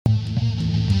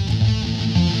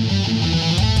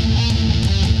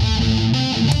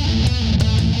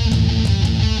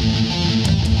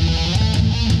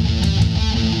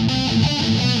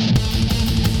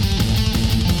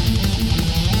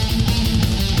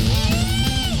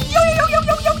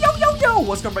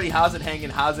what's going on, everybody? How's it hanging?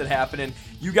 How's it happening?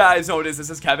 You guys know what it is. This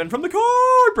is Kevin from the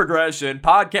Chord Progression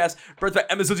Podcast, brought by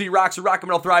MSOG Rocks, Rock and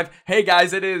Metal Thrive. Hey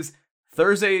guys, it is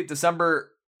Thursday,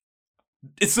 December.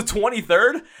 It's the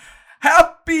 23rd.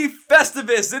 Happy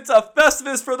Festivus! It's a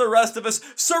Festivus for the rest of us.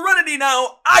 Serenity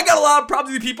now. I got a lot of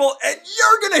problems with people, and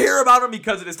you're gonna hear about them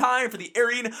because it is time for the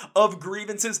airing of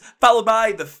grievances, followed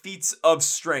by the feats of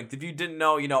strength. If you didn't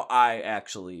know, I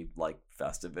actually like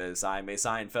Festivus. I'm a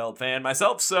Seinfeld fan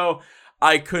myself, so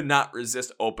I could not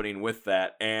resist opening with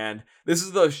that. And this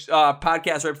is the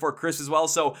podcast right before Christmas as well.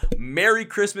 So Merry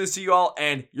Christmas to you all.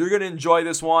 And you're going to enjoy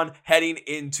this one heading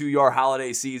into your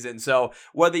holiday season. So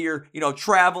whether you're,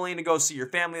 traveling to go see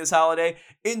your family this holiday,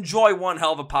 enjoy one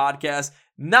hell of a podcast.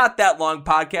 Not that long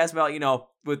podcast about,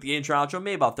 with the intro and outro,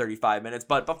 maybe about 35 minutes.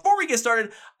 But before we get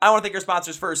started, I want to thank our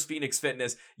sponsors first, Phoenix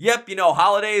Fitness. Yep,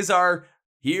 holidays are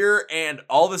here. And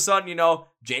all of a sudden,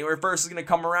 January 1st is going to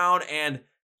come around, and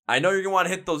I know you're going to want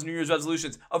to hit those New Year's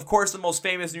resolutions. Of course, the most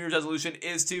famous New Year's resolution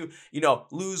is to,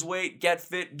 lose weight, get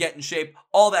fit, get in shape,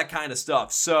 all that kind of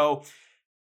stuff. So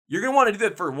you're going to want to do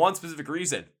that for one specific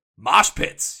reason. Mosh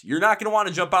pits. You're not going to want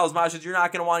to jump out of those mosh pits. You're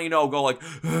not going to want to, go like,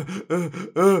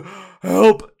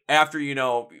 help after,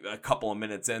 a couple of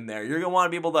minutes in there. You're going to want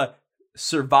to be able to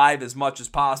survive as much as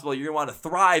possible. You're going to want to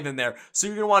thrive in there. So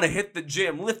you're going to want to hit the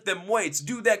gym, lift them weights,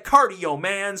 do that cardio,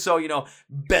 man. So,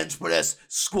 bench press,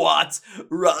 squats,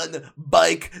 run,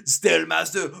 bike,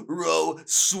 Stairmaster, row,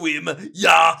 swim,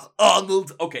 yeah,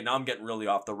 Arnold. Okay, now I'm getting really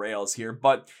off the rails here,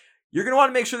 but you're going to want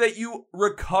to make sure that you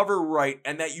recover right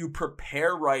and that you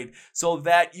prepare right so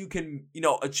that you can,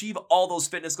 achieve all those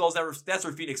fitness goals. That's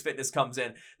where Phoenix Fitness comes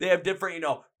in. They have different,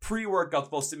 pre-workouts,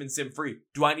 both sim and sim-free.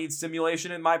 Do I need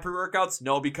stimulation in my pre-workouts?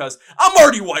 No, because I'm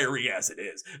already wiry as it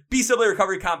is. B-Stability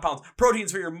recovery compounds,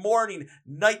 proteins for your morning,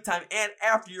 nighttime, and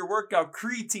after your workout,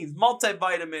 creatines,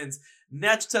 multivitamins,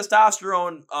 natural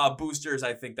testosterone boosters.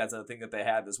 I think that's another thing that they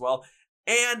have as well.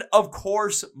 And, of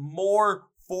course, more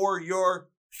for your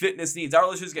fitness needs. Our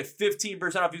listeners get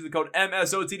 15% off using the code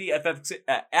MSOTD at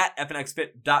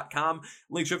fnxfit.com.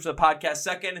 Link to the podcast.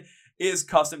 Second is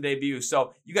custom debuts.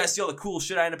 So you guys see all the cool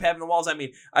shit I end up having on the walls. I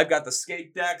mean, I've got the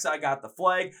skate decks. I got the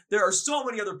flag. There are so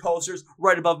many other posters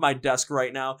right above my desk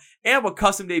right now. And what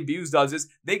custom debuts does is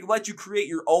they let you create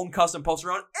your own custom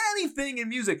poster on anything in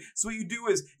music. So what you do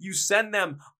is you send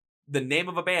them the name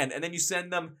of a band, and then you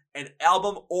send them an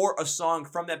album or a song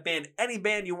from that band, any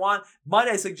band you want. Might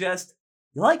I suggest,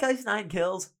 you like Ice Nine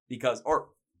Kills? Or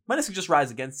might I suggest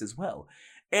Rise Against as well?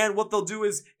 And what they'll do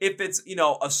is, if it's,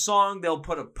 a song, they'll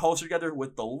put a poster together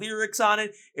with the lyrics on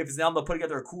it. If it's an album, they'll put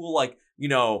together a cool,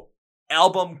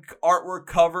 album artwork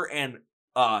cover and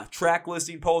track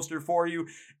listing poster for you.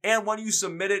 And when you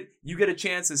submit it, you get a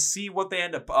chance to see what they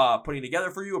end up putting together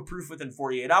for you, approved within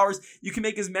 48 hours. You can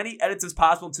make as many edits as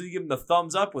possible until you give them the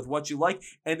thumbs up with what you like,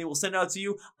 and they will send it out to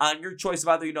you on your choice of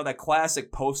either, that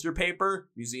classic poster paper,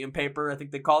 museum paper, I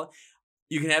think they call it.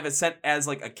 You can have it sent as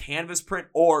like a canvas print,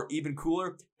 or even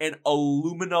cooler, an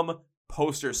aluminum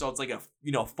poster. So it's like a,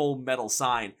 full metal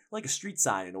sign, like a street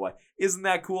sign in a way. Isn't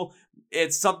that cool?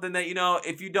 It's something that,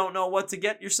 if you don't know what to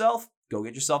get yourself, go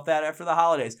get yourself that after the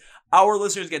holidays. Our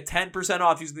listeners get 10%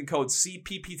 off using the code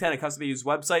CPP10 at Custom Debuts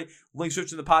website. Link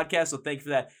search in the podcast, so thank you for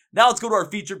that. Now let's go to our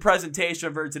featured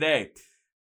presentation for today.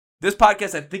 This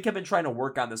podcast, I think I've been trying to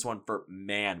work on this one for,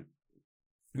 maybe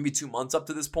 2 months up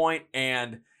to this point,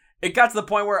 and it got to the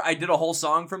point where I did a whole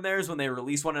song from theirs when they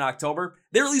released one in October.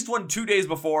 They released one 2 days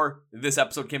before this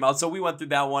episode came out, so we went through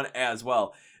that one as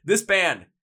well. This band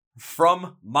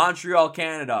from Montreal,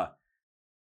 Canada,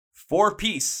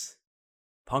 4-piece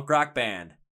punk rock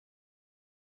band.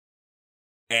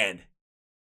 And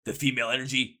the female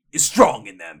energy is strong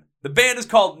in them. The band is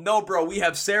called No Bro. We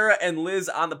have Sarah and Liz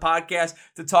on the podcast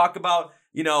to talk about,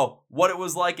 what it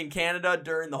was like in Canada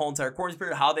during the whole entire quarantine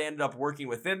period, how they ended up working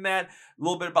within that, a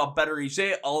little bit about Better Each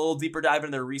Day, a little deeper dive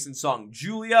into their recent song,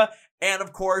 Julia, and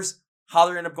of course, how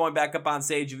they end up going back up on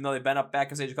stage, even though they've been up back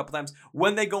on stage a couple times,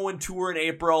 when they go on tour in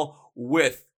April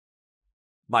with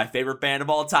my favorite band of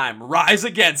all time, Rise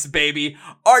Against, baby.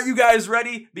 Are you guys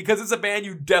ready? Because it's a band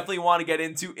you definitely want to get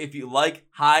into if you like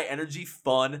high energy,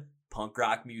 fun punk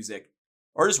rock music,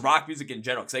 or just rock music in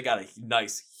general, because they got a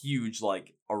nice, huge,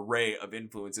 array of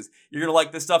influences. You're going to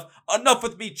like this stuff. Enough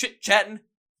with me chit-chatting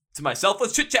to myself.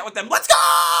 Let's chit-chat with them. Let's go!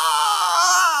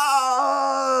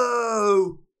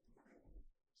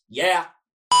 Yeah.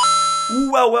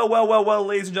 Well,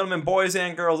 ladies and gentlemen, boys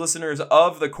and girls, listeners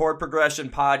of the Chord Progression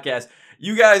Podcast.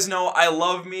 You guys know I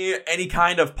love me any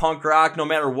kind of punk rock, no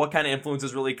matter what kind of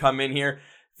influences really come in here.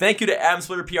 Thank you to Adam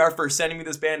Splitter PR for sending me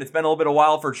this band. It's been a little bit of a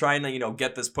while for trying to,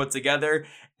 get this put together.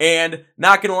 And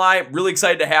not gonna lie, really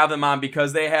excited to have them on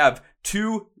because they have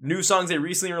 2 new songs they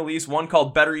recently released. One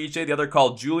called Better Each Day, the other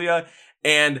called Julia.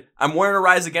 And I'm wearing a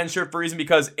Rise Against shirt for a reason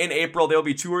because in April, they'll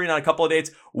be touring on a couple of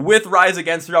dates with Rise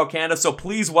Against throughout Canada. So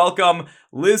please welcome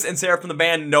Liz and Sarah from the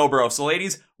band Nobro. So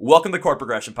ladies, welcome to the Chord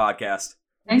Progression Podcast.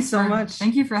 Thanks so much.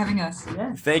 Thank you for having us.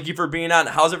 Yeah. Thank you for being on.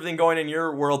 How's everything going in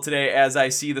your world today as I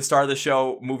see the star of the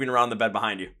show moving around the bed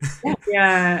behind you?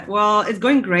 Yeah, well, it's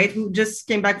going great. We just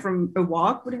came back from a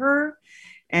walk with her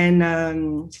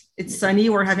and it's sunny.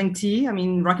 We're having tea. I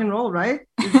mean, rock and roll, right?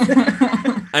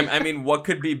 I mean, what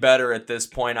could be better at this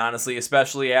point, honestly,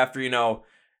 especially after,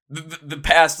 the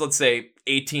past, let's say,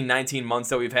 18, 19 months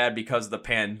that we've had because of the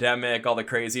pandemic, all the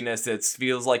craziness. It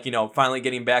feels like, finally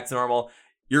getting back to normal.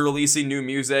 You're releasing new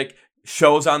music,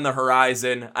 shows on the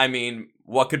horizon. I mean,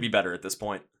 what could be better at this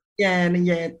point? Yeah, and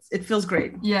it feels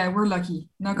great. Yeah, we're lucky.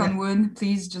 Knock on wood.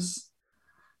 Please just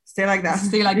stay like that.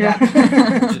 Stay like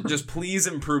that. just please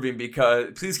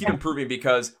keep improving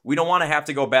because we don't want to have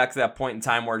to go back to that point in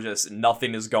time where just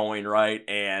nothing is going right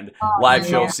and live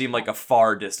shows seem like a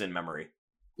far distant memory.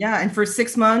 Yeah, and for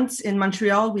 6 months in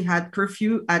Montreal, we had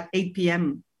curfew at 8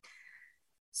 p.m.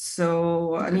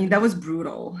 So, I mean, that was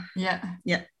brutal. Yeah.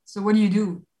 Yeah. So what do you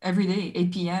do every day,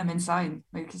 8 p.m. inside?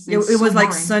 Like it was so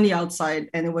like sunny outside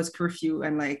and it was curfew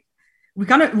and like we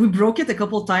broke it a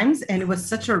couple times and it was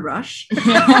such a rush.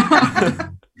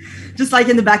 Just like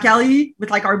in the back alley with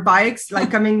like our bikes,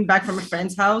 like coming back from a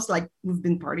friend's house, like we've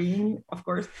been partying, of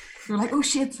course. We're like, oh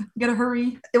shit, gotta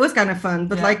hurry. It was kind of fun,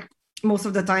 but like most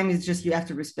of the time it's just you have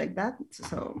to respect that.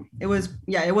 So it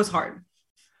was hard.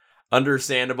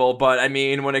 Understandable, but I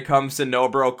mean, when it comes to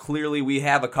Nobro, clearly we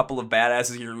have a couple of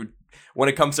badasses here. When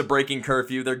it comes to breaking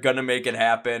curfew, they're gonna make it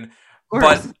happen.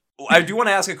 But I do want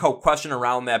to ask a question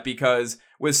around that because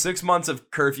with 6 months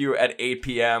of curfew at 8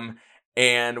 p.m.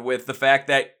 and with the fact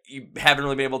that you haven't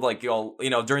really been able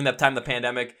to during that time of the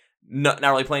pandemic, not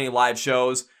really playing any live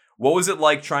shows, what was it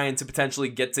like trying to potentially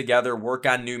get together, work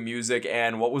on new music,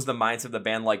 and what was the mindset of the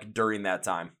band like during that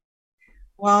time?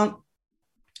 Well,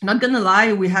 not gonna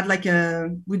lie, we had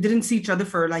we didn't see each other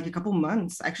for like a couple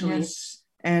months actually. Yes.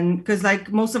 And because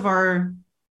like most of our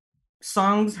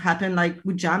songs happen, like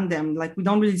we jam them, like we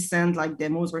don't really send like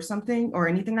demos or something or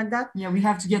anything like that. Yeah, we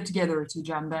have to get together to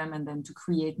jam them and then to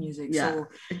create music. Yeah. So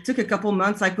it took a couple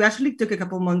months. Like we actually took a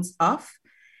couple months off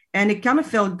and it kind of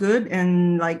felt good.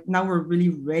 And like now we're really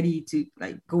ready to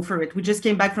like go for it. We just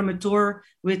came back from a tour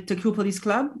with Tokyo Police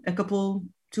Club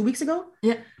 2 weeks ago.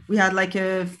 Yeah. We had like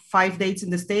 5 dates in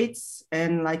the States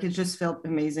and like it just felt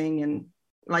amazing and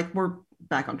like we're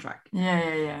back on track.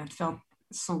 Yeah. It felt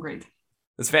so great.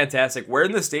 That's fantastic. Where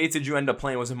in the States did you end up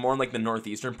playing? Was it more in like the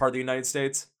northeastern part of the United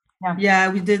States? Yeah,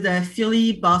 we did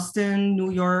Philly, Boston,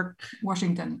 New York,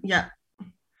 Washington. Yeah. And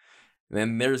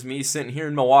then there's me sitting here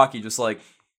in Milwaukee just like,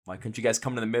 why couldn't you guys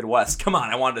come to the Midwest? Come on,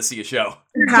 I wanted to see a show.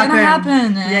 It's gonna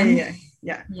happen.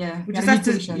 Yeah. We just have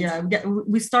to,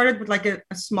 we started with like a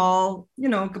small,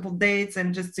 a couple dates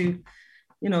and just to,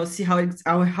 see how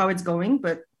it's going,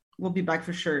 but we'll be back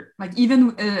for sure. Like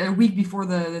even a week before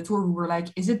the tour, we were like,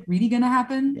 is it really gonna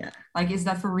happen? Yeah. Like, is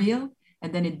that for real?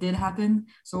 And then it did happen.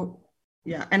 So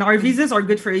yeah, and our visas are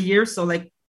good for a year, so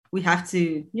like we have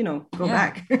to, go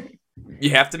back.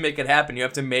 You have to make it happen. You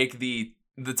have to make the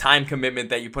time commitment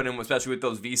that you put in, especially with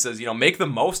those visas. Make the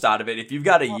most out of it. If you've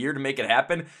got a year to make it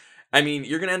happen, I mean,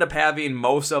 you're going to end up having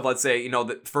most of, let's say,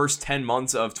 the first 10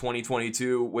 months of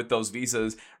 2022 with those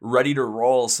visas ready to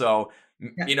roll. So,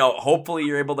 hopefully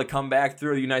you're able to come back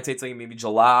through the United States, like maybe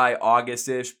July,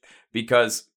 August-ish,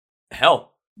 because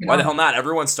hell, why the hell not?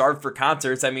 Everyone's starved for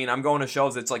concerts. I mean, I'm going to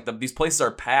shows. It's like these places are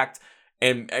packed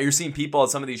and you're seeing people at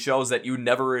some of these shows that you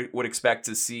never would expect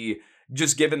to see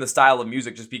just given the style of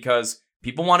music, just because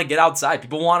people want to get outside.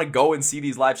 People want to go and see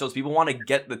these live shows. People want to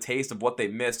get the taste of what they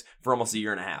missed for almost a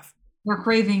year and a half. We're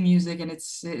craving music, and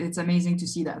it's amazing to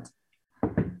see that.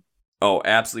 Oh,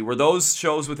 absolutely. Were those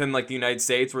shows within like the United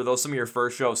States? Were those some of your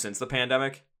first shows since the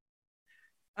pandemic?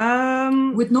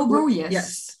 With Nobro, yes.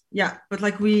 Yes. Yeah. But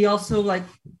like we also like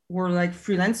were like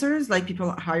freelancers, like people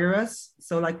hire us.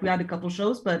 So like we had a couple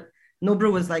shows, but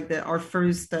Nobro was like our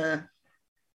first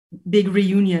big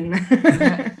reunion.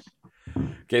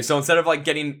 Okay, so instead of like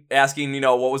asking,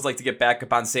 what was it like to get back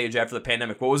up on stage after the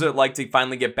pandemic, what was it like to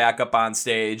finally get back up on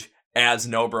stage as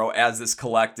Nobro, as this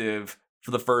collective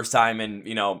for the first time in,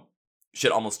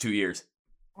 almost 2 years?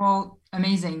 Well,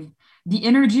 amazing. The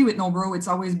energy with Nobro, it's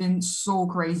always been so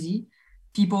crazy.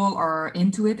 people are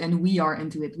into it and we are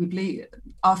into it. We play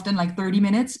often like 30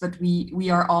 minutes, but we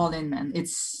are all in, man.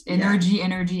 It's energy,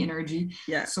 energy, energy.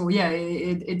 Yeah. So yeah,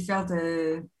 it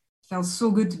felt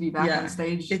so good to be back on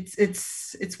stage.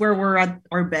 It's where we're at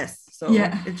our best. So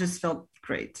it just felt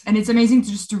great. And it's amazing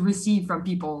to receive from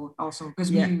people also,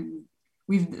 because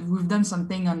we've done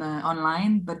something on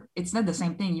online, but it's not the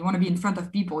same thing. You want to be in front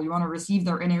of people, you want to receive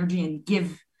their energy and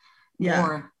give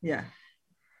more.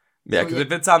 Yeah, because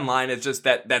if it's online, it's just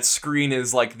that screen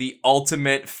is like the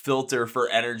ultimate filter for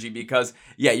energy, because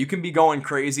you can be going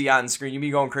crazy on screen, you can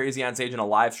be going crazy on stage in a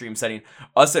live stream setting.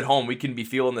 Us at home, we can be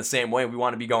feeling the same way. We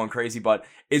want to be going crazy, but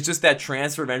it's just that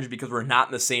transfer of energy because we're not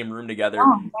in the same room together.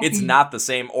 Oh, exactly. It's not the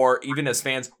same, or even as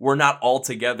fans, we're not all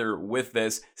together with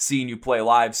this, seeing you play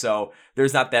live. So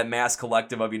there's not that mass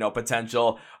collective of,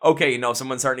 potential. Okay,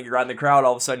 someone's starting to get around the crowd.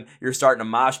 All of a sudden, you're starting a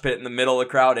mosh pit in the middle of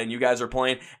the crowd, and you guys are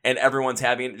playing, and everyone's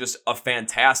having just a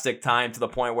fantastic time to the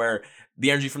point where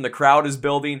the energy from the crowd is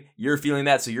building. You're feeling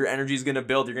that, so your energy is going to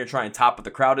build. You're going to try and top what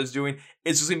the crowd is doing.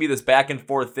 It's just going to be this back and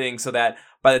forth thing, so that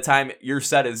by the time your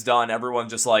set is done,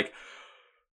 everyone's just like,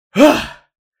 that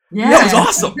was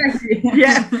awesome.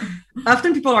 Yeah.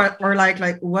 Often people are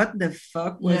like, what the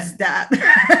fuck was that?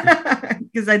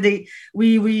 Because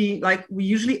we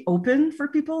usually open for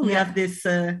people. We have this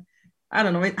I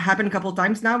don't know, it happened a couple of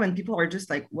times now, and people are just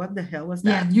like, what the hell was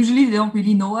that? Yeah, usually they don't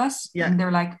really know us. And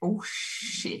they're like, oh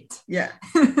shit. Yeah.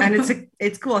 And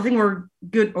it's cool. I think we're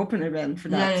good open event for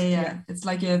that. Yeah. It's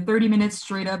like a 30 minutes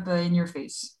straight up in your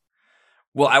face.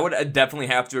 Well, I would definitely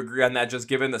have to agree on that, just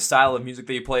given the style of music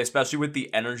that you play, especially with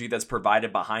the energy that's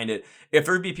provided behind it. If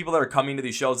there'd be people that are coming to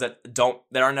these shows that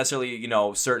aren't necessarily,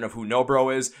 certain of who No Bro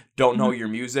is, don't know your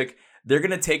music, they're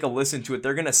going to take a listen to it.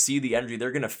 They're going to see the energy.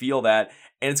 They're going to feel that.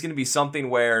 And it's going to be something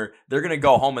where they're going to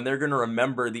go home and they're going to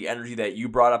remember the energy that you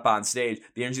brought up on stage,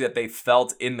 the energy that they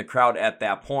felt in the crowd at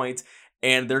that point.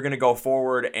 And they're going to go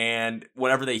forward, and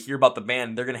whenever they hear about the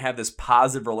band, they're going to have this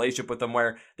positive relationship with them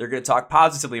where they're going to talk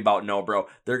positively about No Bro.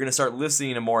 They're going to start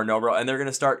listening to more No Bro, and they're going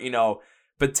to start,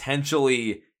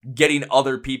 potentially getting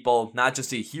other people not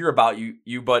just to hear about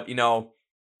you, but,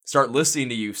 start listening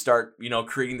to you, start,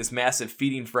 creating this massive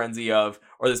feeding frenzy or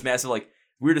this massive,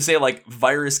 weird to say,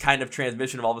 virus kind of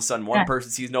transmission of all of a sudden one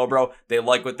person sees No Bro, they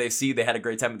like what they see, they had a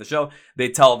great time at the show, they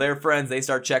tell their friends, they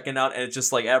start checking out, and it's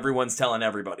just like everyone's telling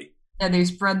everybody. Yeah, they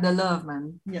spread the love,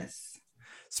 man. Yes.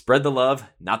 Spread the love,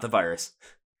 not the virus.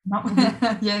 No.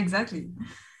 Yeah, exactly.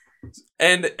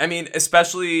 And, I mean,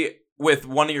 especially with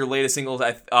one of your latest singles,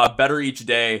 Better Each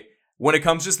Day, when it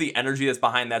comes just the energy that's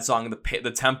behind that song,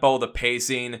 the tempo, the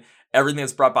pacing, everything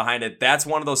that's brought behind it, that's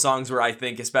one of those songs where I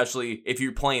think, especially if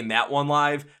you're playing that one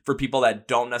live, for people that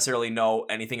don't necessarily know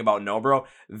anything about No Bro,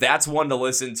 that's one to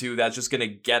listen to that's just going to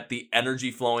get the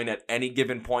energy flowing at any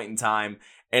given point in time.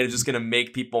 And it's just going to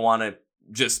make people want to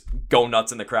just go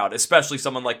nuts in the crowd, especially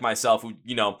someone like myself who,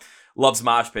 loves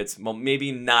mosh pits. Well,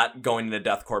 maybe not going into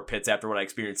deathcore pits after what I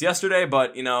experienced yesterday,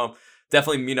 but,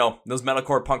 definitely, those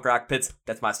metalcore punk rock pits,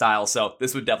 that's my style. So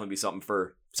this would definitely be something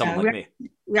for someone like me.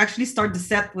 We actually start the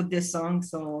set with this song,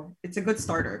 so it's a good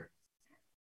starter.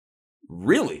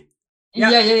 Really?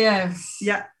 Yeah.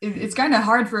 Yeah. It's kind of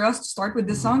hard for us to start with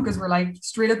this song because we're like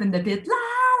straight up in the pit.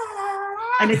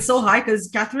 And it's so high because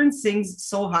Catherine sings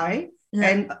so high,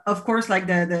 and of course,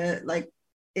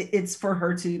 it's for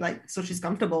her to so she's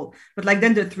comfortable. But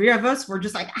then the three of us were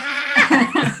just like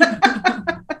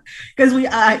because we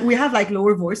have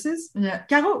lower voices. Yeah,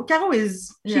 Caro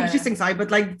is she sings high,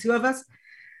 but two of us.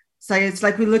 So it's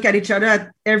we look at each other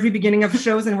at every beginning of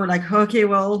shows, and we're like, okay,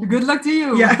 well, good luck to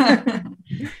you. Yeah,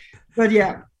 but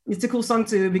yeah, it's a cool song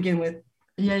to begin with.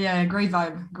 Yeah, great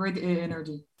vibe, great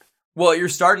energy. Well, you're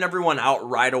starting everyone out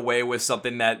right away with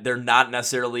something that they're not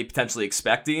necessarily potentially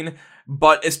expecting,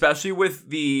 but especially with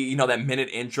the, that minute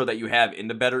intro that you have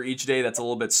into Better Each Day, that's a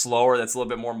little bit slower, that's a little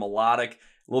bit more melodic,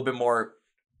 a little bit more,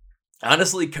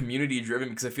 honestly, community driven,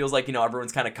 because it feels like,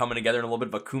 everyone's kind of coming together in a little bit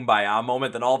of a kumbaya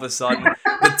moment. Then all of a sudden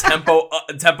the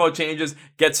tempo changes,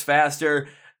 gets faster.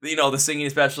 The singing,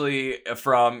 especially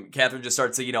from Catherine, just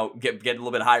starts to, get a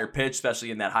little bit higher pitch,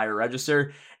 especially in that higher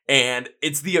register. And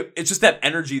it's just that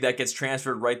energy that gets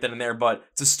transferred right then and there. But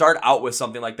to start out with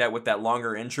something like that, with that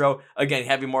longer intro, again,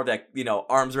 having more of that,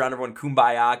 arms around everyone,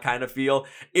 kumbaya kind of feel,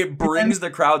 it brings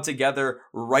the crowd together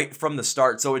right from the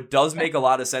start. So it does make a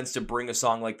lot of sense to bring a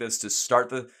song like this to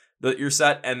start your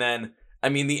set. And then, I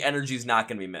mean, the energy is not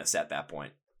going to be missed at that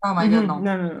point. Oh my God,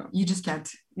 no. You just can't.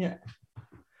 Yeah.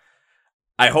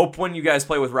 I hope when you guys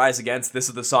play with Rise Against, this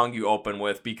is the song you open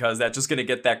with, because that's just going to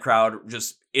get that crowd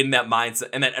just in that mindset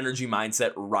and that energy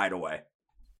mindset right away.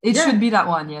 It Yeah. should be that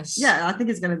one, yes. Yeah, I think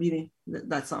it's gonna be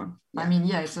that song. I mean,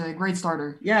 yeah, it's a great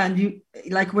starter. Yeah, and you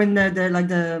like when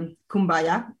the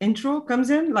Kumbaya intro comes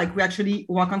in, like we actually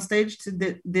walk on stage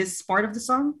to this part of the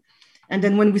song, and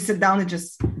then when we sit down, it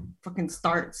just fucking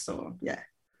starts. So yeah,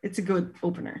 it's a good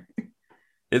opener.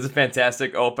 It's a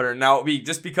fantastic opener. Now,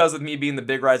 just because of me being the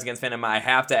big Rise Against fan, I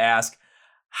have to ask,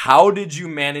 how did you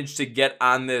manage to get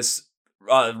on this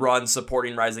run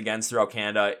supporting Rise Against throughout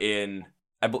Canada in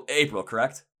April,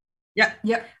 correct? Yeah.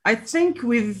 Yeah. I think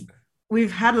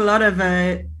we've had a lot of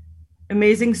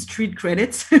amazing street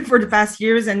credits for the past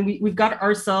years, and we've got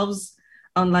ourselves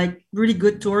on like really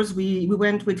good tours. We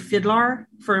went with Fiddler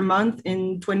for a month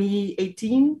in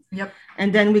 2018. Yep.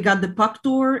 And then we got the Puck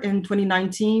Tour in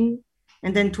 2019.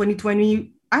 And then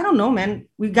 2020, I don't know, man.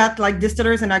 We got like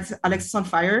Distillers and Alexis on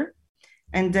Fire.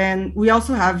 And then we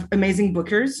also have amazing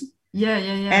bookers. Yeah.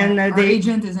 And our they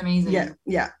agent is amazing.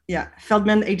 Yeah.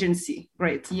 Feldman Agency,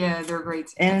 great. Yeah, they're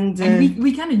great. And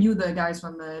we kind of knew the guys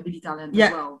from Billy Talent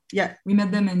as well. Yeah. We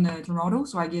met them in Toronto,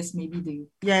 so I guess maybe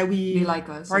they like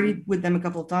us. Partied with them a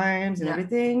couple of times and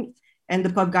everything. And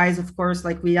the pub guys, of course,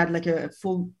 like we had like a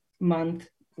full month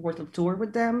worth of tour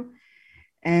with them.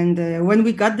 And when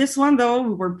we got this one, though,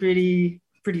 we were pretty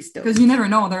stoked. Because you never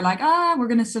know. They're like, we're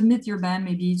going to submit your band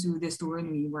maybe to this tour. And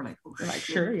we were like, oh, like,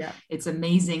 sure, yeah. It's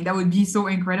amazing. That would be so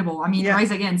incredible. I mean, Rise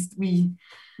Against, we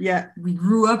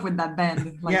grew up with that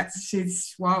band. Like,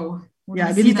 it's wow.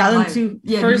 Yeah, Billy Talent too.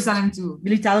 Yeah, Billy Talent too.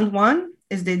 Billy Talent 1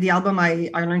 is the album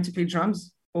I learned to play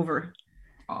drums over.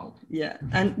 Oh. Yeah.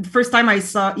 And the first time I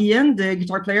saw Ian, the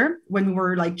guitar player, when we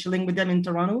were like chilling with them in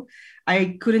Toronto,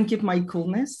 I couldn't keep my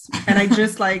coolness. And I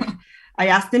just like, I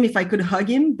asked him if I could hug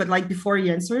him, but like before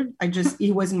he answered,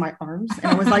 he was in my arms.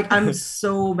 And I was like, I'm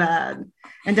so bad.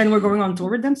 And then we're going on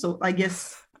tour with them. So I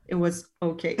guess it was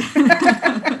okay.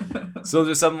 So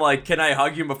there's something like, can I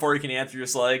hug you before you can answer?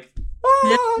 Just like,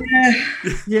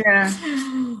 Yeah.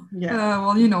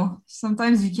 Well, you know,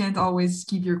 sometimes you can't always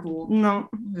keep your cool. No.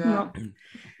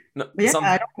 But yeah,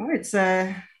 I don't know. It's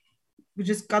we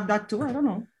just got that tour. I don't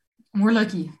know. We're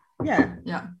lucky.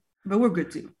 Yeah. But we're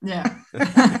good too. Yeah.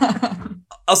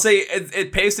 I'll say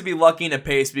it pays to be lucky and it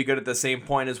pays to be good at the same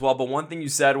point as well. But one thing you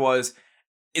said was,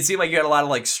 it seemed like you had a lot of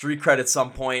like street cred at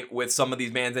some point with some of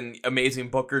these bands and amazing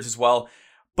bookers as well.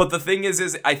 But the thing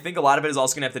is I think a lot of it is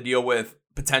also going to have to deal with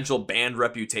potential band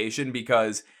reputation,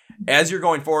 because as you're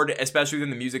going forward, especially within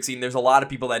the music scene, there's a lot of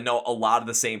people that know a lot of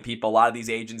the same people. A lot of these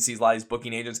agencies, a lot of these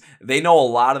booking agents, they know a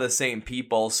lot of the same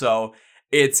people. So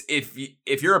it's if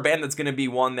you're a band that's going to be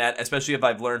one that, especially if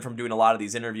I've learned from doing a lot of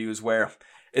these interviews, where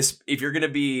if you're going to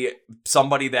be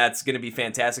somebody that's going to be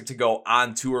fantastic to go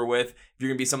on tour with, if you're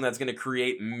going to be someone that's going to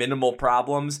create minimal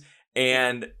problems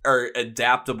and are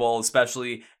adaptable,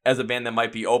 especially as a band that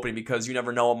might be opening, because you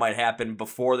never know what might happen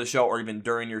before the show or even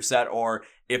during your set, or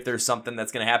if there's something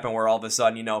that's going to happen where all of a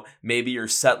sudden, you know, maybe your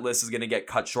set list is going to get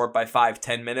cut short by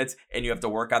 5-10 minutes and you have to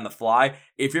work on the fly.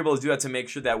 If you're able to do that to make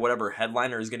sure that whatever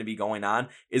headliner is going to be going on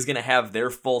is going to have their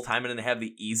full time and have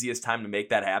the easiest time to make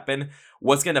that happen,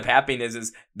 what's going to happen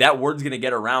is that word's going to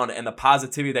get around, and the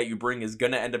positivity that you bring is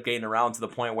going to end up getting around to the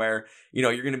point where, you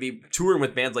know, you're going to be touring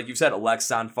with bands like you said,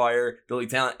 Alexis on Fire, Billy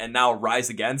Talent, and now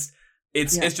Rise Against.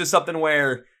 It's just something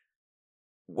where,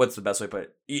 what's the best way to put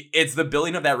it? It's the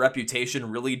building of that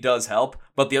reputation really does help.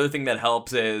 But the other thing that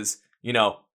helps is, you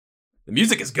know, the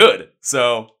music is good.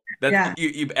 So that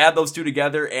you add those two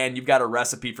together and you've got a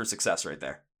recipe for success right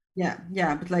there. Yeah.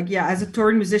 But like, as a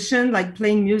touring musician, like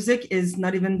playing music is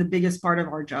not even the biggest part of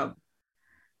our job.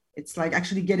 It's like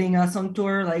actually getting us on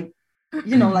tour, like,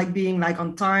 you know, like being like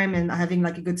on time and having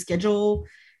like a good schedule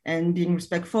and being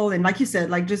respectful. And like you said,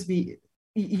 like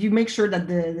you make sure that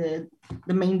the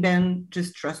main band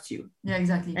just trusts you. Yeah,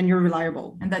 exactly. And you're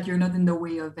reliable. And that you're not in the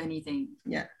way of anything.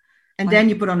 Yeah. And then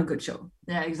you put on a good show.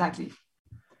 Yeah, exactly.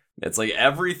 It's like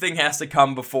everything has to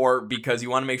come before, because you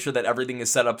want to make sure that everything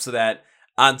is set up so that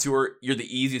on tour, you're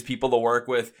the easiest people to work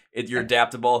with. You're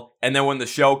adaptable. And then when the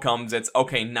show comes, it's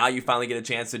okay, now you finally get a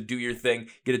chance to do your thing,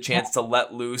 get a chance to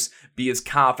let loose, be as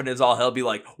confident as all hell, be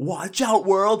like, watch out,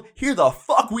 world, here the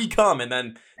fuck we come. And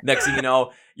then next thing you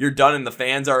know, you're done and the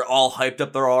fans are all hyped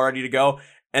up, they're all ready to go.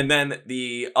 And then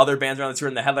the other bands around the tour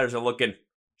and the headliners are looking,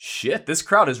 shit, this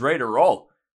crowd is ready to roll.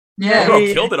 Yeah. We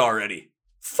all killed it already.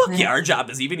 Fuck yeah, our job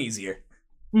is even easier.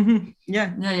 Mm-hmm.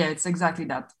 Yeah, it's exactly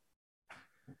that.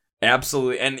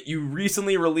 Absolutely. And you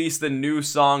recently released the new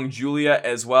song, Julia,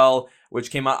 as well, which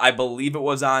came out, I believe it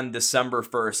was on December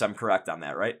 1st. I'm correct on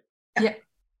that, right? Yeah.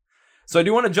 So I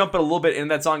do want to jump in a little bit in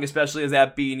that song, especially as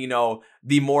that being, you know,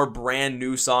 the more brand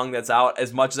new song that's out.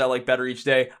 As much as I like Better Each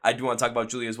Day, I do want to talk about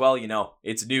Julia as well. You know,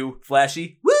 it's new,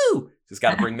 flashy, woo! woo! Just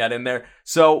got to bring that in there.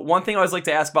 So one thing I always like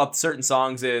to ask about certain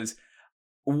songs is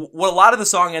what a lot of the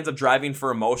song ends up driving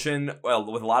for emotion,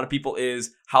 well, with a lot of people,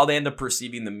 is how they end up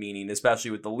perceiving the meaning,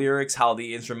 especially with the lyrics, how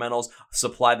the instrumentals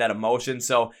supply that emotion.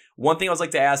 So one thing I always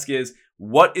like to ask is,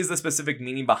 what is the specific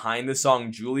meaning behind the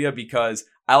song Julia? Because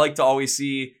I like to always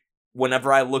see,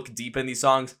 whenever I look deep in these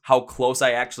songs, how close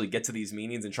I actually get to these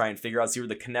meanings and try and figure out, see where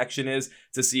the connection is,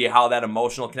 to see how that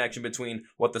emotional connection between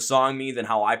what the song means and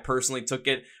how I personally took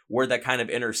it, where that kind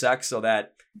of intersects, so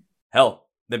that, hell,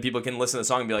 then people can listen to the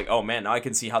song and be like, oh man, now I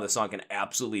can see how the song can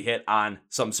absolutely hit on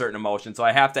some certain emotion. So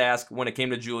I have to ask, when it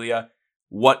came to Julia,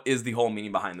 what is the whole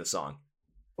meaning behind the song?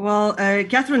 Well,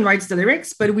 Catherine writes the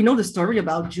lyrics, but we know the story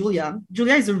about Julia.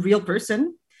 Julia is a real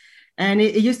person, and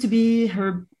it used to be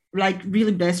her like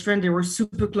really best friend. They were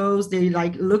super close. They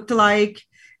like looked alike.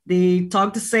 They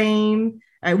talked the same.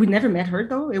 We never met her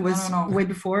though. It was way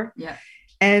before. Yeah.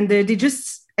 And they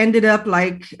just ended up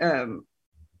like,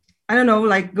 I don't know,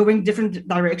 like going different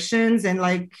directions. And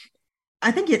like,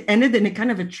 I think it ended in a kind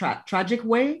of a tragic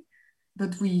way.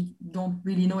 But we don't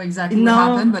really know exactly what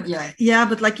happened, but yeah. Yeah,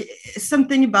 but like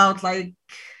something about like,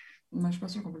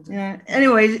 yeah.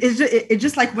 Anyway, it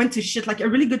just like went to shit, like a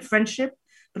really good friendship,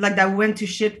 but like that went to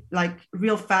shit like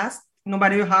real fast, no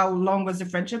matter how long was the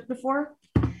friendship before.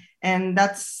 And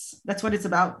that's what it's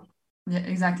about. Yeah,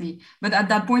 exactly. But at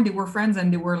that point, they were friends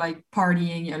and they were like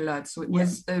partying a lot. So it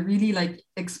was a really like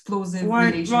explosive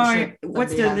relationship.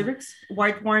 What's the lyrics?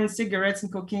 White wine, cigarettes,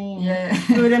 and cocaine. Yeah.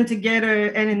 Threw them together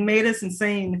and it made us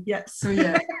insane. Yes. So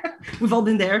yeah. We've all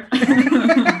been there.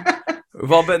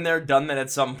 We've all been there, done that at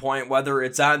some point, whether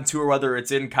it's on tour, whether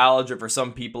it's in college, or for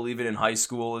some people, even in high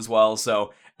school as well.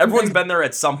 So everyone's been there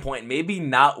at some point, maybe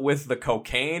not with the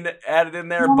cocaine added in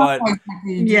there, but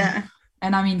exactly. Yeah.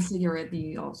 And I mean, cigarette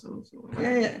also. So,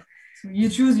 yeah. So you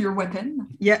choose your weapon.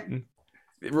 Yeah.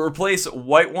 Replace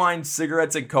white wine,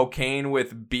 cigarettes, and cocaine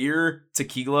with beer,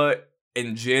 tequila,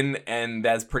 and gin, and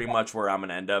that's pretty much where I'm going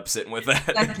to end up sitting with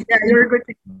that. Yeah, you're a good.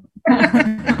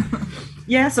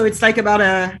 Yeah, so it's like about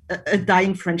a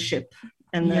dying friendship.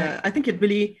 And I think it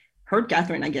really hurt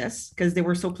Catherine, I guess, because they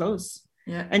were so close.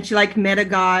 Yeah. And she like met a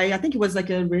guy, I think it was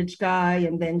like a rich guy,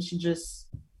 and then she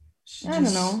don't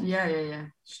know. Yeah.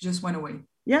 She just went away.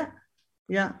 Yeah.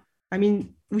 I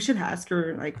mean, we should ask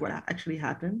her like what actually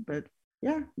happened, but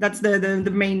yeah, that's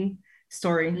the main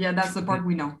story. Yeah, that's the part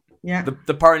we know. Yeah.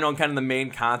 The part I know, kind of the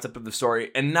main concept of the story.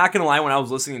 And not gonna lie, when I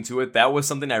was listening to it, that was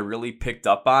something I really picked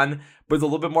up on, but a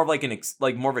little bit more of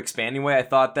like more of expanding way. I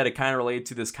thought that it kind of related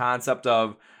to this concept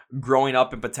of growing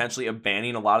up and potentially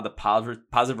abandoning a lot of the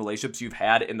positive relationships you've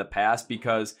had in the past,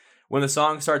 because when the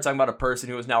song starts talking about a person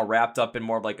who is now wrapped up in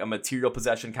more of like a material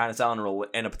possession kind of style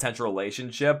and a potential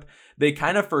relationship, they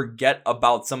kind of forget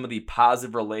about some of the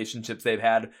positive relationships they've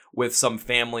had with some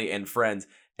family and friends.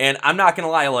 And I'm not going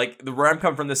to lie, like where I'm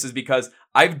coming from this is because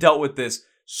I've dealt with this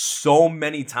so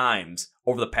many times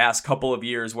over the past couple of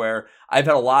years, where I've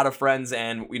had a lot of friends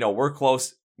and, you know, we're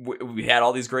close. We had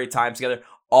all these great times together,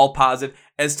 all positive.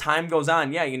 As time goes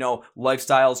on, yeah, you know,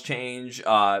 lifestyles change,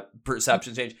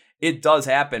 perceptions change. It does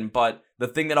happen, but the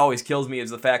thing that always kills me is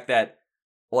the fact that,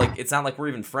 like, it's not like we're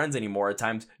even friends anymore at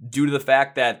times, due to the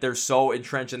fact that they're so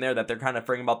entrenched in there that they're kind of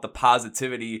forgetting about the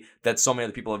positivity that so many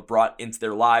other people have brought into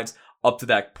their lives up to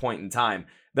that point in time.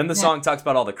 Then the song talks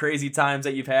about all the crazy times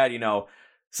that you've had, you know,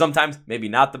 sometimes maybe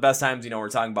not the best times, you know, we're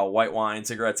talking about white wine,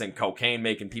 cigarettes, and cocaine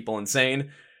making people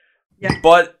insane. Yeah.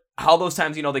 But how those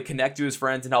times, you know, they connect you as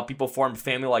friends and how people form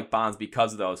family-like bonds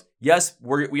because of those. Yes,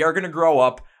 we are going to grow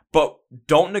up, but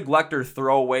don't neglect or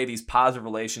throw away these positive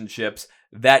relationships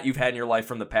that you've had in your life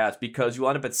from the past, because you'll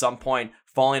end up at some point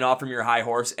falling off from your high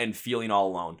horse and feeling all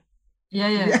alone.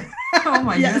 Yeah. Oh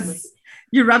my goodness.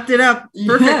 You wrapped it up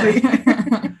perfectly.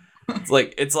 Yeah.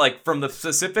 It's like from the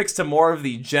specifics to more of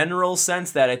the general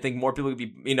sense that I think more people would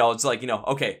be, you know, it's like, you know,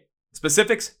 okay,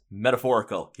 specifics,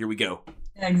 metaphorical. Here we go.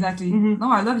 Yeah, exactly. Mm-hmm.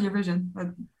 No, I love your vision. But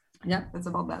yeah, it's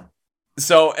about that.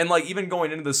 So, and like even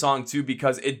going into the song too,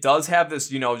 because it does have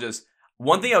this, you know, just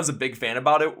one thing I was a big fan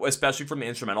about it, especially from the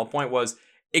instrumental point, was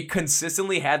it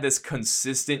consistently had this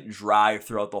consistent drive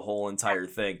throughout the whole entire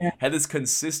thing. Had this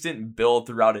consistent build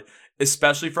throughout it,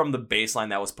 especially from the bass line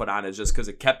that was put on it, just because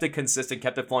it kept it consistent,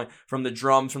 kept it flowing from the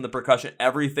drums, from the percussion,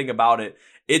 everything about it.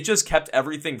 It just kept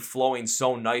everything flowing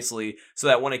so nicely, so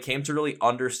that when it came to really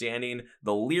understanding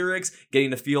the lyrics, getting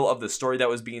the feel of the story that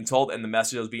was being told and the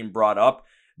message that was being brought up,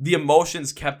 the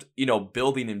emotions kept, you know,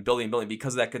 building and building and building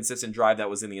because of that consistent drive that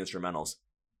was in the instrumentals.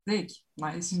 Nice.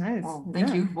 Well,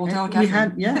 thank you. We'll tell we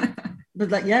had, but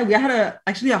like, we had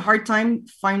actually a hard time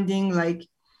finding like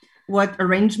what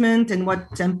arrangement and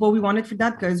what tempo we wanted for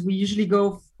that, because we usually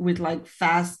go with like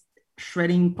fast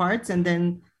shredding parts, and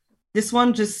then this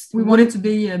one just We wanted to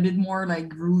be a bit more like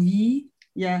groovy.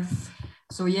 yeah,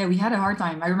 So yeah, we had a hard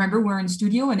time. I remember we were in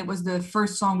studio and it was the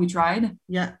first song we tried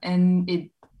yeah. and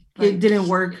it Didn't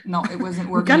work. No, it wasn't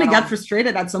We working. kind of at got all.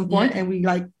 frustrated at some point, Yeah. and we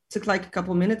like took like a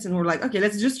couple minutes, and we're like, okay,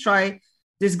 let's just try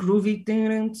this groovy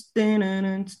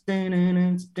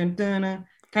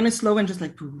kind of slow and just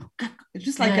like it's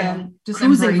just like just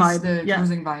cruising embrace vibe. the Yeah.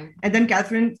 cruising vibe. And then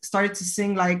Catherine started to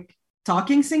sing like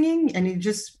singing, and it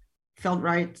just felt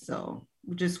right. So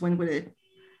we just went with it.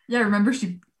 Yeah, I remember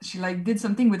she like did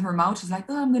something with her mouth. She's like,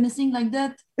 oh, I'm gonna sing like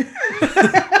that.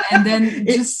 And then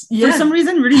for some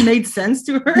reason really made sense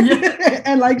to her. Yeah.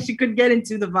 And like she could get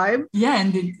into the vibe. Yeah, and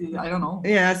I don't know.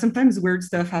 Yeah, sometimes weird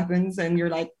stuff happens and you're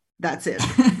like, that's it.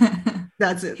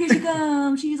 That's it. Here she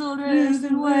comes, she's all dressed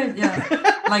in white. Yeah.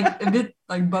 Like a bit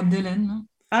like Bob Dylan. No?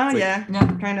 Ah, Like- yeah,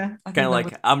 kind of. Kind of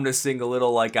like, I'm gonna sing a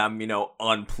little like I'm,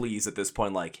 unpleased at this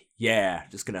point. Like, yeah,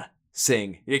 just gonna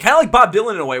sing. Yeah, kind of like Bob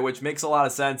Dylan in a way, which makes a lot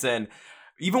of sense. And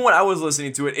even when I was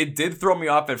listening to it, it did throw me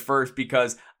off at first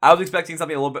because I was expecting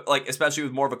something a little bit like, especially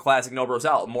with more of a classic No Bro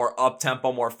style, more up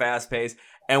tempo, more fast paced.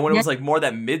 And when it was like more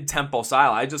that mid tempo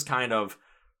style, I just kind of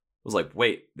was like,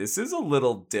 wait, this is a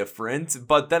little different.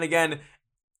 But then again,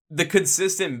 the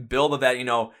consistent build of that,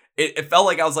 it felt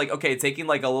like I was like, okay, taking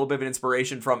like a little bit of an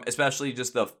inspiration from especially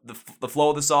just the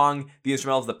flow of the song, the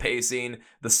instrumentals, the pacing,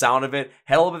 the sound of it,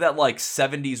 had a little bit of that like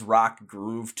 70s rock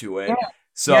groove to it. Yeah.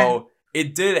 So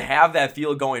it did have that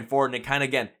feel going forward, and it kind of,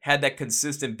 again, had that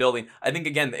consistent building. I think,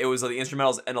 again, it was the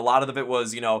instrumentals, and a lot of it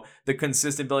was, the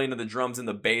consistent building of the drums and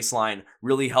the bass line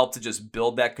really helped to just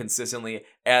build that consistently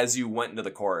as you went into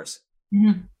the chorus.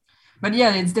 Mm-hmm. But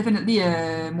yeah, it's definitely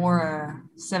a more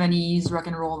 70s rock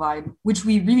and roll vibe, which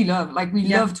we really love. Like,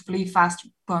 we love to play fast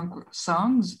punk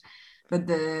songs, but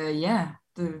I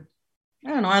don't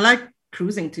know, I like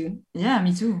cruising too. Yeah,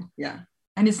 me too. Yeah.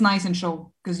 And it's nice and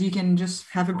chill because you can just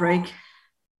have a break,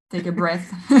 take a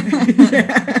breath,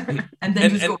 and then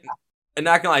just go. And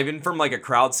not gonna lie, even from like a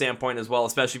crowd standpoint as well,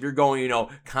 especially if you're going,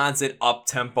 constant up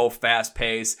tempo, fast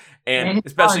pace, and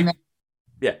especially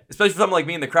for someone like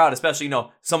me in the crowd, especially,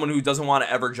 someone who doesn't want to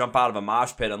ever jump out of a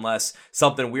mosh pit unless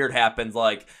something weird happens,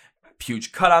 like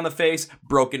huge cut on the face,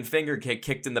 broken finger, get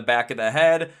kicked in the back of the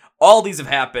head. All these have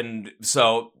happened,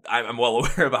 so I'm well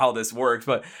aware of how this works.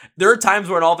 But there are times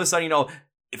when all of a sudden,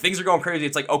 if things are going crazy,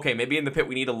 it's like, okay, maybe in the pit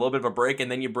we need a little bit of a break,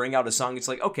 and then you bring out a song, it's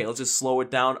like, okay, let's just slow it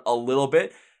down a little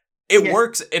bit. It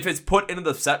works if it's put into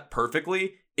the set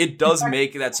perfectly. It does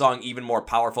make that song even more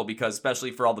powerful because,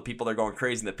 especially for all the people that are going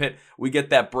crazy in the pit, we get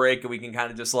that break and we can kind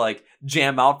of just like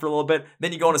jam out for a little bit.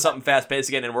 Then you go into something fast paced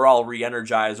again and we're all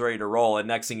re-energized, ready to roll. And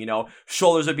next thing you know,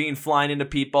 shoulders are being flying into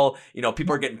people.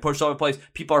 People are getting pushed all over the place.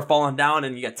 People are falling down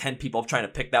and you got 10 people trying to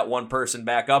pick that one person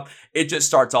back up. It just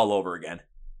starts all over again.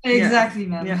 Exactly,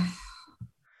 man. Yeah.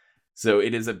 So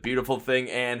it is a beautiful thing,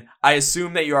 and I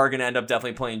assume that you are going to end up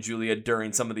definitely playing Julia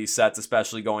during some of these sets,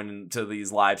 especially going into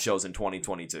these live shows in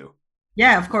 2022.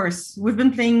 Yeah, of course. We've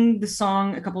been playing the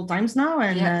song a couple times now,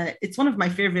 and it's one of my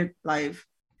favorite live.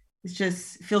 It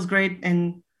feels great,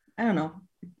 and I don't know.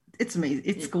 It's amazing.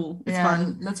 It's cool. It's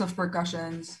fun. Lots of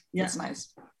percussions. Yeah. It's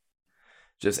nice.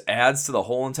 Just adds to the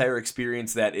whole entire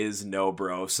experience that is No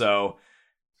Bro. So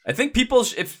I think people,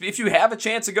 if you have a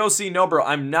chance to go see No Bro,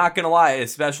 I'm not gonna lie,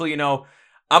 especially I'm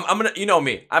gonna,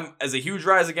 me, I'm as a huge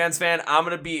Rise Against fan, I'm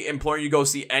gonna be imploring you to go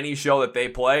see any show that they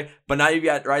play. But now you've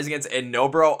got Rise Against and No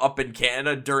Bro up in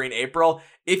Canada during April.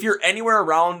 If you're anywhere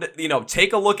around,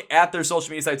 take a look at their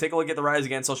social media site, take a look at the Rise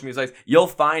Against social media sites. You'll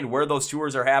find where those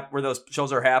tours are where those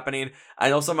shows are happening. I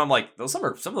know some of them like some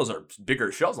of those are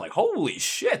bigger shows. I'm like, holy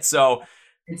shit! So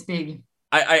it's big.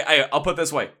 I'll put it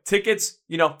this way. Tickets,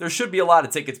 there should be a lot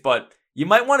of tickets, but you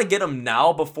might want to get them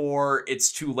now before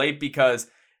it's too late because,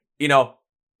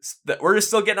 we're just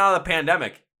still getting out of the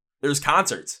pandemic. There's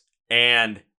concerts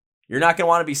and you're not going to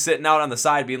want to be sitting out on the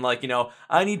side being like,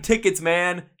 I need tickets,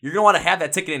 man. You're going to want to have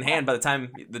that ticket in hand by the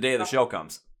time the day of the show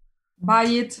comes. Buy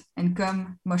it and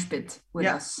come mosh pit with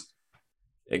us.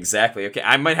 Exactly. Okay.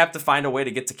 I might have to find a way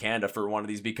to get to Canada for one of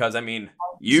these because,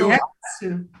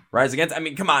 Rise Against,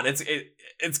 come on.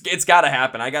 It's got to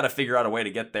happen. I got to figure out a way to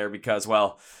get there because,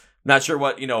 well, not sure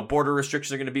what, border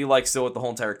restrictions are going to be like still with the whole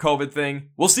entire COVID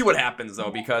thing. We'll see what happens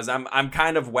though, because I'm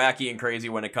kind of wacky and crazy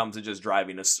when it comes to just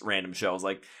driving to random shows.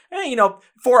 Like, hey,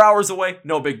 4 hours away,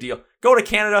 no big deal. Go to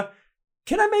Canada.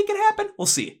 Can I make it happen? We'll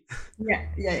see.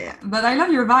 Yeah. But I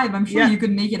love your vibe. I'm sure you could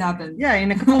make it happen. Yeah,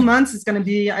 in a couple of months, it's going to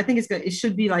be, I think it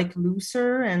should be like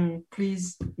looser and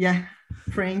please. Yeah,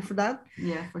 praying for that.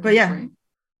 Yeah. But yeah, praying.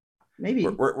 Maybe.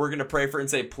 We're going to pray for it and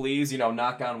say, please,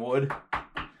 knock on wood.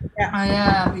 Yeah.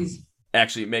 Yeah, please.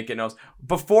 actually making notes.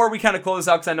 Before we kind of close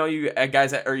out, because I know you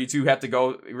guys or you two have to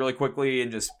go really quickly,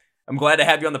 and just I'm glad to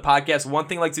have you on the podcast. One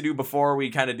thing I like to do before we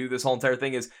kind of do this whole entire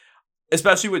thing is,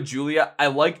 especially with Julia, I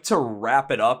like to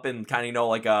wrap it up and kind of,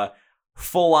 like a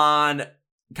full on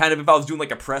kind of, if I was doing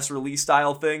like a press release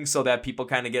style thing, so that people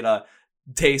kind of get a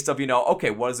taste of, okay,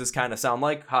 what does this kind of sound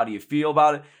like? How do you feel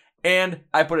about it? And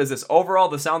I put it as this: overall,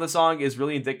 the sound of the song is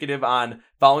really indicative on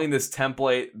following this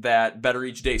template that Better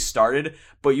Each Day started,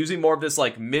 but using more of this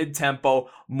like mid-tempo,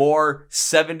 more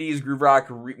 70s groove rock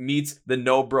meets the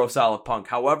No Bro style of punk.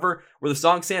 However, where the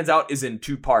song stands out is in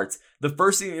two parts. The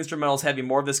first thing, the instrumentals having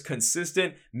more of this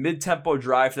consistent mid-tempo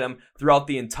drive to them throughout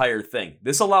the entire thing.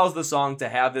 This allows the song to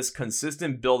have this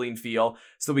consistent building feel,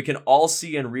 so we can all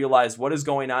see and realize what is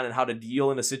going on and how to deal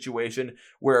in a situation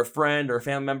where a friend or a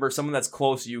family member, someone that's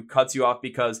close to you, cuts you off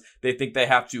because they think they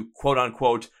have to, quote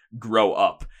unquote, grow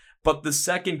up. But the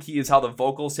second key is how the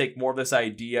vocals take more of this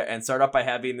idea and start up by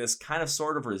having this kind of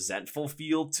sort of resentful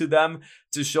feel to them,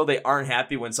 to show they aren't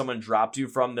happy when someone dropped you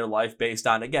from their life based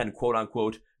on, again, quote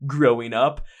unquote, growing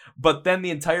up. But then the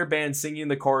entire band singing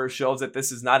the chorus shows that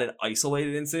this is not an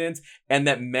isolated incident, and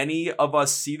that many of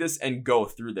us see this and go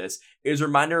through this. It is a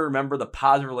reminder to remember the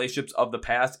positive relationships of the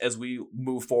past as we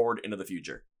move forward into the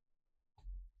future.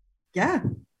 Yeah.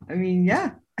 I mean,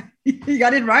 yeah. You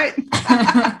got it right.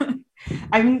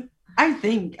 I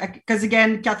think, because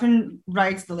again, Catherine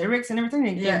writes the lyrics and everything.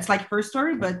 And it's like her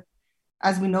story, but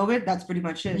as we know it, that's pretty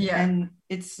much it. Yeah. And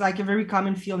it's like a very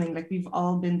common feeling, like we've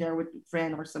all been there with a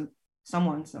friend or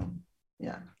someone. So,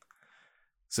 yeah.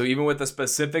 So even with the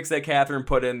specifics that Catherine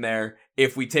put in there,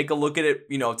 if we take a look at it,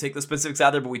 take the specifics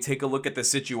out there, but we take a look at the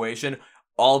situation,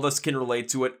 all of us can relate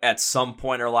to it at some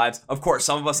point in our lives. Of course,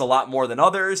 some of us a lot more than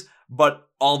others, but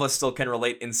all of us still can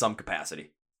relate in some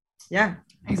capacity. Yeah,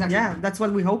 exactly. Yeah, that's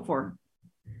what we hope for.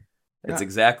 It's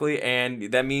exactly.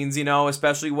 And that means,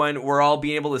 especially when we're all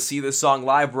being able to see this song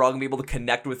live, we're all going to be able to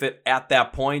connect with it at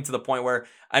that point, to the point where,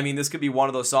 this could be one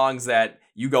of those songs that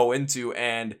you go into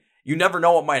and you never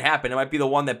know what might happen. It might be the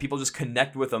one that people just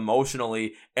connect with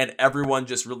emotionally and everyone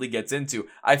just really gets into.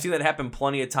 I've seen that happen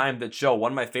plenty of times at show.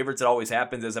 One of my favorites that always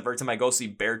happens is every time I go see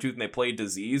Beartooth and they play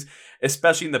Disease,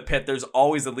 especially in the pit, there's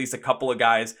always at least a couple of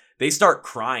guys, they start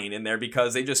crying in there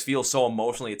because they just feel so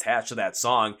emotionally attached to that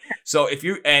song. So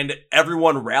and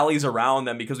everyone rallies around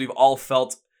them because we've all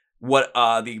felt what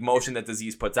the emotion that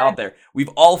Disease puts out there. We've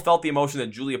all felt the emotion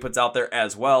that Julia puts out there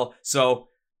as well. So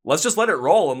let's just let it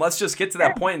roll, and let's just get to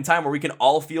that point in time where we can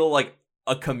all feel like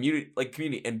a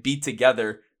community and be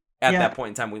together at that point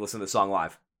in time when we listen to the song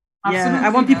live. Absolutely. I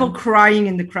want people crying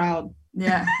in the crowd.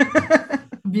 Yeah.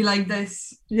 Be like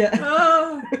this. Yeah.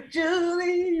 Oh,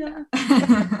 Julia.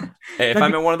 Hey, if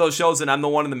I'm at one of those shows and I'm the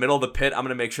one in the middle of the pit, I'm going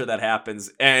to make sure that happens.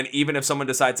 And even if someone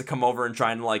decides to come over and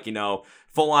try and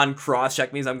full on cross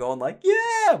check me, I'm going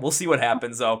yeah, we'll see what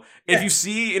happens though. If you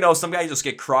see, some guy just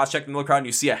get cross checked in the crowd and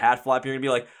you see a hat flap, you're going to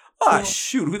be like, oh,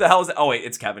 shoot, who the hell is that? Oh, wait,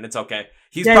 it's Kevin. It's okay.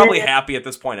 He's probably happy at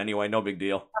this point anyway. No big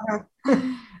deal. All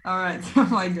right. Oh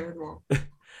my God. Well.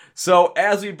 So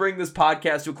as we bring this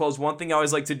podcast to a close, one thing I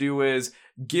always like to do is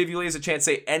give you ladies a chance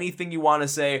to say anything you want to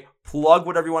say, plug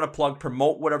whatever you want to plug,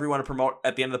 promote whatever you want to promote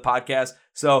at the end of the podcast.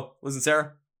 So listen,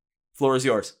 Sarah, floor is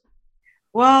yours.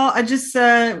 Well, we're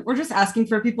just asking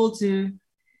for people to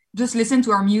just listen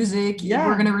to our music. Yeah.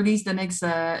 We're going to release the next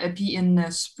EP in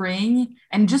the spring,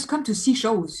 and just come to see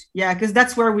shows. Yeah, because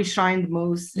that's where we shine the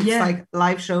most. It's like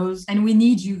live shows. And we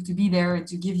need you to be there and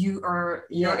to give you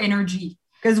your energy.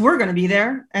 Because we're going to be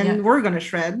there and we're going to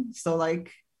shred. So it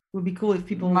would be cool if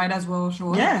people might as well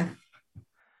show up. Yeah.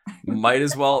 Might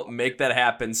as well make that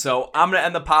happen. So I'm going to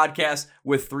end the podcast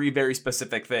with 3 very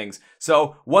specific things.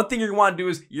 So one thing you're going to want to do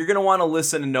is you're going to want to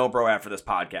listen to No Bro after this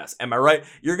podcast. Am I right?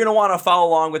 You're going to want to follow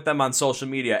along with them on social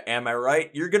media. Am I right?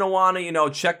 You're going to want to,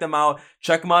 check them out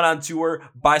on tour,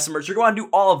 buy some merch. You're going to want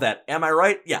to do all of that. Am I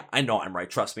right? Yeah, I know I'm right.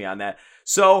 Trust me on that.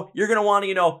 So you're going to want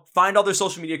to, find all their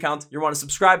social media accounts. You're going to want to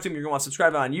subscribe to them. You're going to want to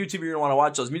subscribe on YouTube. You're going to want to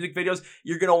watch those music videos.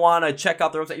 You're going to want to check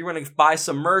out their website. You're going to buy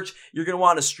some merch. You're going to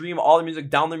want to stream all the music,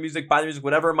 download their music, buy their music,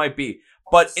 whatever it might be.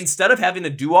 But instead of having to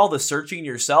do all the searching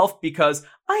yourself, because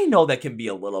I know that can be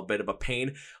a little bit of a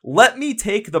pain, let me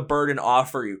take the burden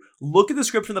off for you. Look at the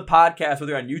description of the podcast,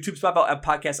 whether you're on YouTube, Spotify,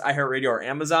 Podcast, iHeartRadio, or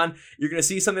Amazon. You're going to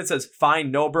see something that says Find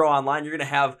No Bro online. You're going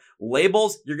to have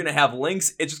labels. You're going to have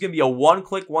links. It's just going to be a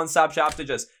one-click, one-stop shop to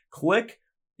just click,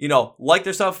 like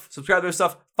their stuff, subscribe to their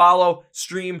stuff, follow,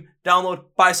 stream, download,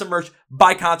 buy some merch,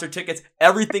 buy concert tickets.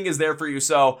 Everything is there for you.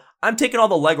 So I'm taking all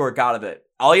the legwork out of it.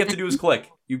 All you have to do is click.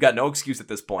 You've got no excuse at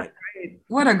this point.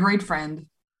 What a great friend.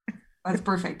 That's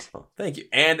perfect. Well, thank you.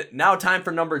 And now time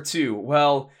for number 2.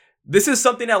 Well, this is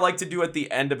something I like to do at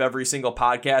the end of every single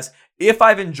podcast if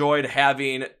I've enjoyed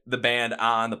having the band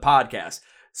on the podcast.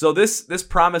 So this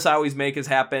promise I always make has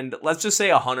happened, let's just say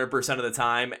 100% of the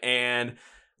time. And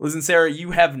Liz and Sarah,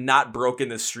 you have not broken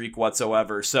this streak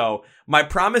whatsoever. So my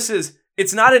promise is,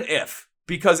 it's not an if,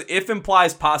 because if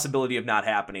implies possibility of not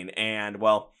happening. And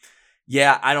well,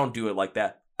 yeah, I don't do it like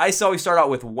that. I always start out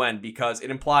with when, because it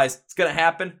implies it's going to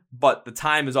happen, but the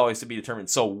time is always to be determined.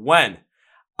 So when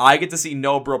I get to see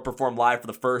No Bro perform live for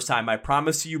the first time, my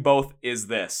promise to you both is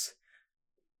this.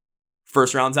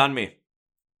 First round's on me.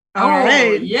 All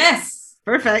right. Yes.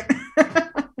 Perfect.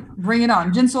 Bring it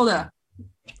on. Gin soda.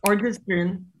 Or just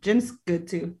gin. Gin's good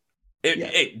too. Yeah,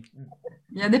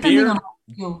 depending beer, on how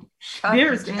you feel.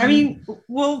 Beer is, I mean,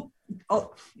 we'll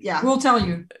tell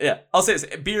you. Yeah, I'll say this.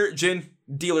 Beer, gin,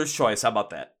 dealer's choice. How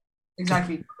about that?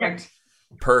 Exactly. Correct.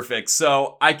 Perfect.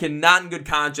 So I cannot in good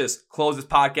conscience close this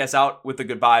podcast out with a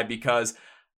goodbye, because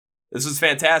this was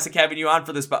fantastic having you on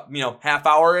for this, half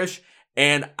hour-ish.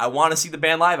 And I want to see the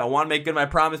band live. I want to make good my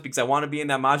promise, because I want to be in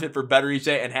that mosh pit for Better Each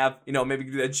Day and have, maybe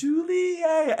do that Julie,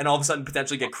 and all of a sudden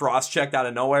potentially get cross-checked out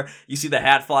of nowhere. You see the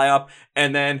hat fly up,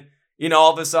 and then,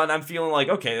 all of a sudden I'm feeling like,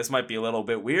 okay, this might be a little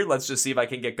bit weird. Let's just see if I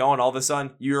can get going. All of a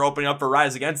sudden you're opening up for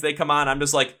Rise Against. They come on. I'm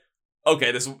just like,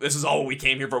 okay, this is all we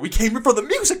came here for. We came here for the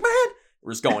music, man.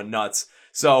 We're just going nuts.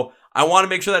 So I want to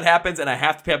make sure that happens, and I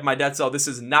have to pay up my debt. So this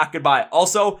is not goodbye.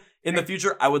 Also, in the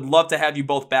future, I would love to have you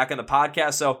both back on the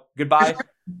podcast. So goodbye.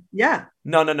 Yeah.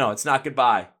 No. It's not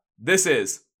goodbye. This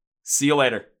is see you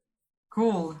later.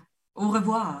 Cool. Au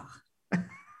revoir.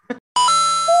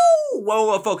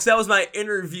 Whoa, folks. That was my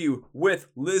interview with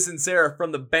Liz and Sarah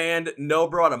from the band No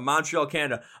Bro out of Montreal,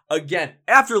 Canada. Again,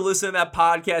 after listening to that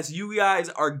podcast, you guys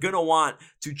are going to want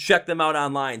to check them out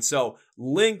online. So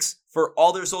links for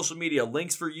all their social media,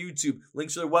 links for YouTube,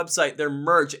 links to their website, their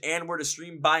merch, and where to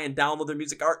stream, buy, and download their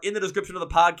music are in the description of the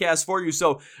podcast for you.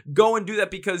 So go and do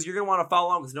that, because you're going to want to follow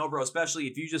along with No Bro, especially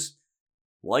if you just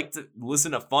like to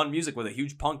listen to fun music with a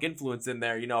huge punk influence in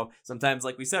there. Sometimes,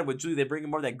 like we said, with Julie, they bring in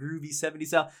more of that groovy 70s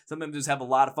style. Sometimes just have a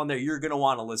lot of fun there. You're going to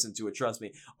want to listen to it, trust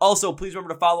me. Also, please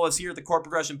remember to follow us here at the Chord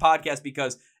Progression Podcast,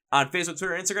 because on Facebook,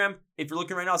 Twitter, and Instagram, if you're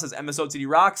looking right now, it says MSOTD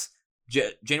Rocks.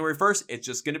 January 1st, it's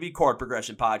just going to be Chord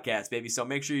Progression Podcast, baby. So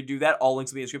make sure you do that. All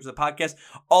links will be in the description of the podcast.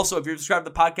 Also, if you're subscribed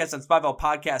to the podcast on Spotify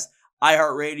Podcast,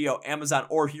 iHeartRadio, Amazon,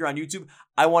 or here on YouTube,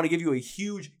 I want to give you a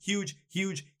huge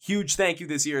thank you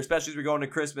this year, especially as we're going to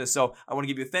Christmas. So I want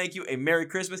to give you a thank you, a Merry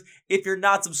Christmas. If you're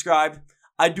not subscribed,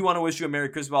 I do want to wish you a Merry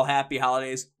Christmas, well, Happy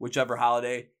Holidays, whichever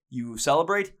holiday you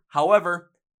celebrate.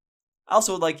 However, I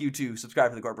also would like you to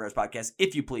subscribe to the Chord Progression Podcast,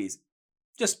 if you please.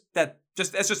 That's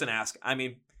just an ask. I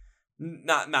mean,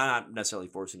 not necessarily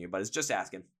forcing you, but it's just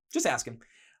asking.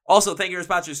 Also, thank you to our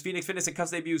sponsors, Phoenix Fitness and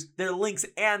Custom Views. Their links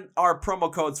and our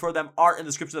promo codes for them are in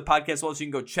the description of the podcast, so you can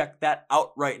go check that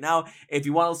out right now. If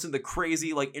you want to listen to the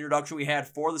crazy introduction we had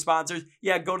for the sponsors,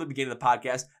 go to the beginning of the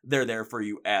podcast. They're there for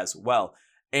you as well.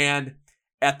 And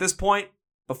at this point,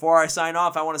 before I sign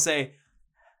off, I want to say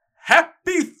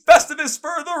Happy Festivus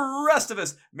for the rest of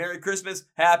us. Merry Christmas,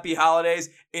 Happy Holidays.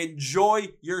 Enjoy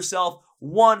yourself.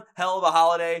 One hell of a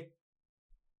holiday.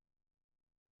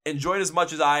 Enjoy it as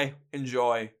much as I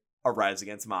enjoy a Rise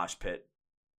Against Mosh Pit.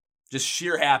 Just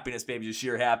sheer happiness, baby. Just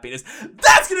sheer happiness.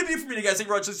 That's going to be it for me, guys. Thank you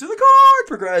for watching to the Chord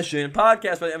Progression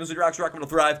Podcast by the MSOTD Rocks, Rock to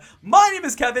Thrive. My name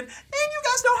is Kevin, and you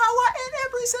guys know how I end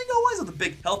every single one. So the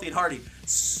big, healthy, and hearty.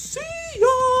 See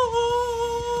ya!